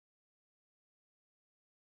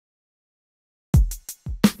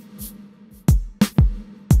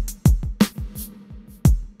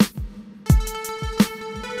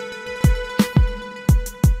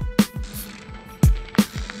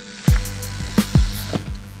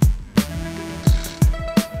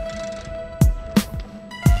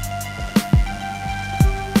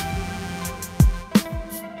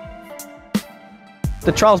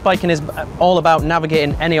The trials biking is all about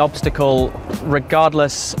navigating any obstacle,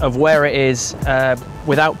 regardless of where it is,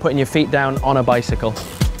 without putting your feet down on a bicycle.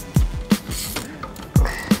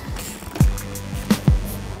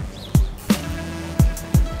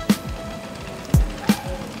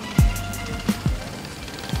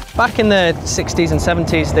 Back in the 60s and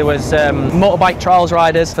 70s, there was motorbike trials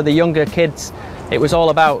riders for the younger kids. It was all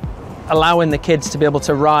about allowing the kids to be able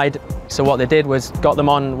to ride. So what they did was got them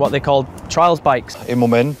on what they called trials bikes. Im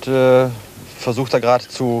Moment versucht gerade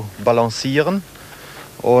zu balancieren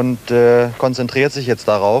und konzentriert sich jetzt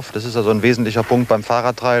darauf. Das ist also ein wesentlicher Punkt beim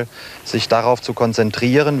Fahrradtrail, sich darauf zu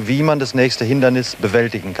konzentrieren, wie man das nächste Hindernis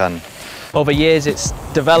bewältigen kann. Over years it's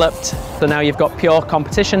developed, so now you've got pure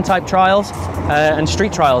competition type trials and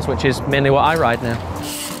street trials, which is mainly what I ride now.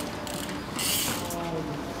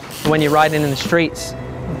 When you're riding in the streets,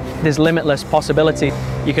 there's limitless possibility.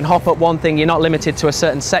 You can hop up one thing, you're not limited to a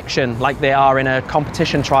certain section like they are in a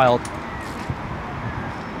competition trial.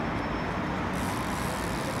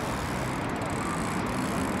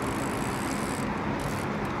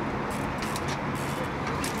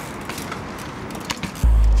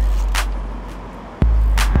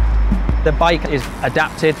 The bike is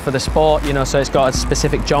adapted for the sport, you know, so it's got a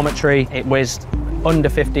specific geometry. It weighs under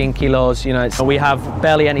 15 kilos, you know, we have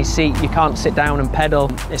barely any seat. You can't sit down and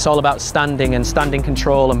pedal. It's all about standing and standing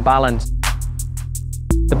control and balance.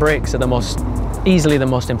 The brakes are easily the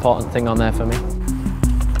most important thing on there for me.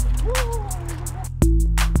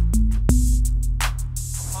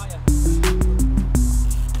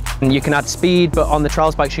 And you can add speed, but on the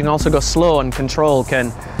trials bikes you can also go slow, and control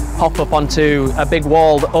can hop up onto a big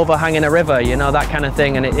wall overhanging a river, you know, that kind of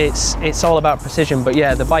thing, and it's all about precision. But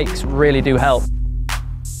yeah, the bikes really do help.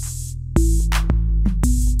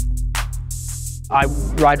 I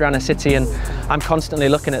ride around a city and I'm constantly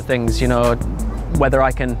looking at things, you know, whether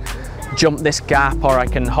I can jump this gap or I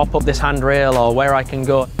can hop up this handrail or where I can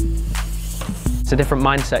go. It's a different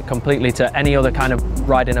mindset completely to any other kind of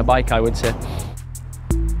riding a bike, I would say.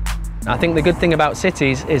 I think the good thing about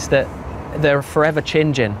cities is that they're forever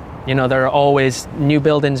changing. You know, there are always new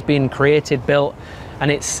buildings being created, built,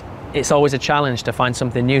 and it's always a challenge to find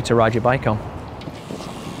something new to ride your bike on.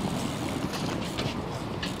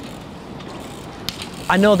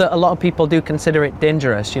 I know that a lot of people do consider it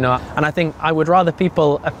dangerous, you know, and I think I would rather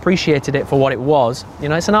people appreciated it for what it was. You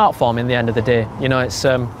know, it's an art form in the end of the day. You know, it's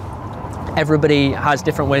everybody has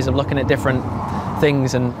different ways of looking at different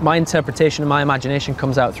things, and my interpretation and my imagination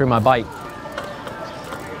comes out through my bike.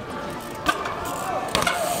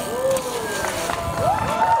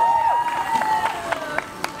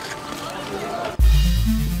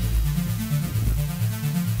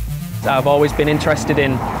 I've always been interested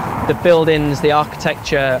in the buildings, the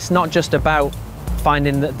architecture. It's not just about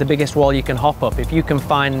finding the biggest wall you can hop up. If you can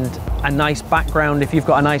find a nice background, if you've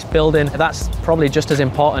got a nice building, that's probably just as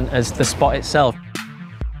important as the spot itself.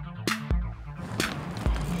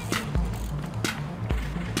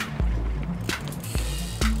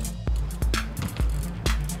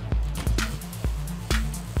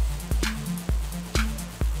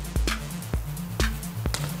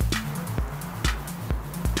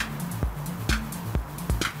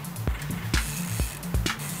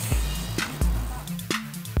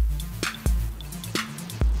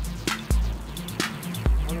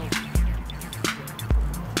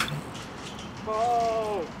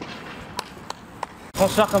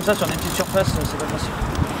 Transfert comme ça sur des petites surfaces, c'est pas facile.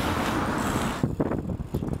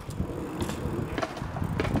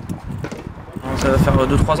 Ça va faire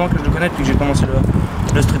 2-3 ans que je le connais depuis que j'ai commencé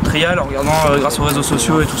le street trial en regardant grâce aux réseaux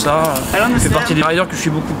sociaux et tout ça. Il fait partie des riders que je suis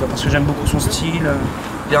beaucoup parce que j'aime beaucoup son style.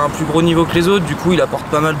 Il a un plus gros niveau que les autres, du coup il apporte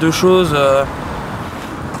pas mal de choses.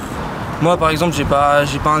 Moi par exemple j'ai pas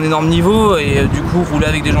un énorme niveau et du coup rouler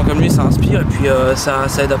avec des gens comme lui ça inspire et puis ça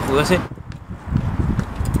aide à progresser.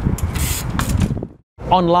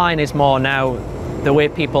 Online is more now the way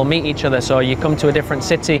people meet each other, so you come to a different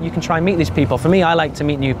city, you can try and meet these people. For me, I like to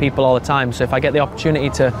meet new people all the time, so if I get the opportunity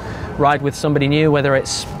to ride with somebody new, whether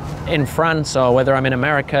it's in France or whether I'm in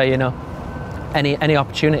America, you know, any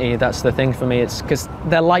opportunity, that's the thing for me. It's because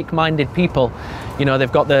they're like-minded people, you know,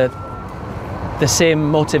 they've got the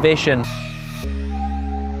same motivation.